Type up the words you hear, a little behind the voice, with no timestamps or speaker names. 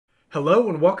Hello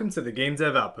and welcome to the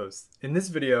GameDev Outpost. In this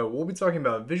video, we'll be talking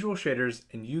about visual shaders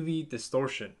and UV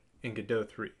distortion in Godot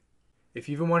 3. If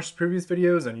you haven't watched previous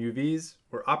videos on UVs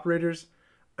or operators,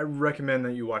 I recommend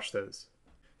that you watch those.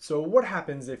 So what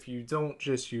happens if you don't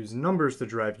just use numbers to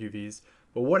drive UVs,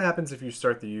 but what happens if you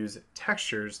start to use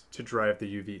textures to drive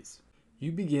the UVs?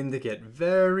 You begin to get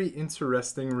very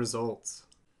interesting results.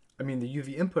 I mean, the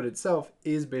UV input itself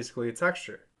is basically a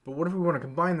texture, but what if we want to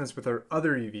combine this with our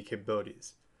other UV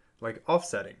capabilities, like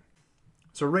offsetting?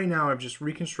 So right now I've just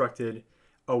reconstructed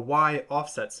a Y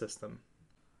offset system,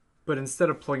 but instead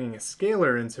of plugging a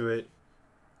scalar into it,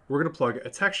 we're going to plug a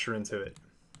texture into it.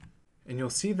 And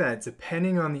you'll see that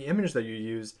depending on the image that you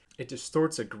use, it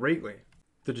distorts it greatly.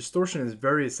 The distortion is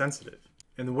very sensitive,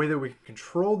 and the way that we can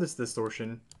control this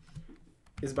distortion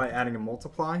is by adding a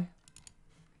multiply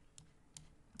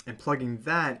and plugging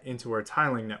that into our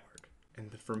tiling network.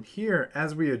 And from here,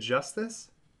 as we adjust this,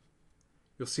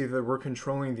 you'll see that we're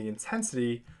controlling the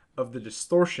intensity of the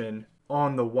distortion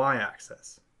on the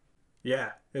y-axis.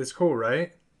 Yeah, it's cool,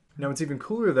 right? Now what's even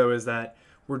cooler though is that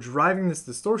we're driving this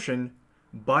distortion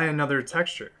by another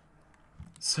texture.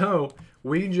 So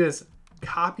we just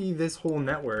copy this whole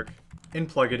network and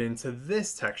plug it into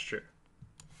this texture.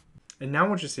 And now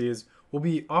what you see is we'll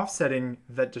be offsetting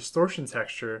that distortion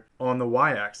texture on the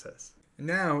y-axis. And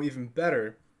now, even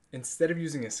better, instead of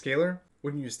using a scalar,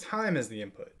 we can use time as the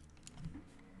input.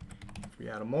 If we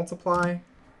add a multiply,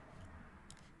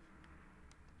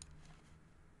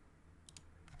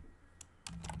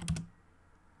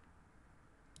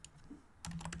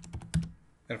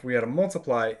 and if we add a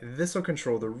multiply, this will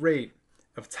control the rate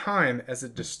of time as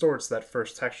it distorts that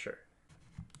first texture.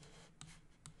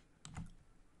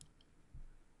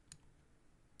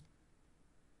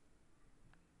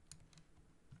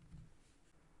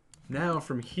 Now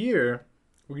from here,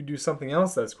 we can do something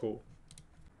else that's cool.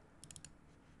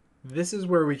 This is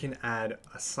where we can add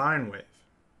a sine wave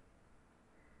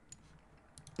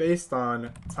based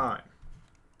on time.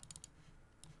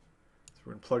 So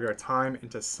we're going to plug our time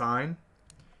into sine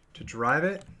to drive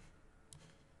it.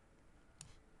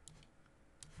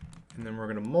 And then we're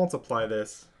going to multiply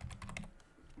this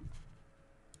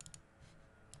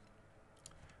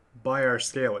by our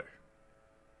scalar,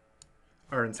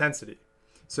 our intensity.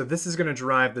 So this is going to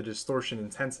drive the distortion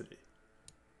intensity.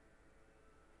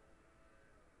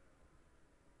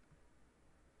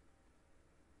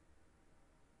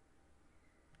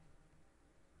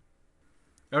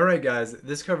 Alright guys,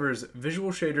 this covers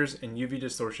visual shaders and UV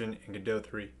distortion in Godot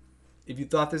 3. If you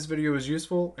thought this video was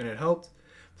useful and it helped,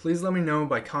 please let me know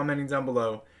by commenting down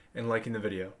below and liking the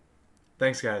video.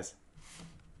 Thanks guys.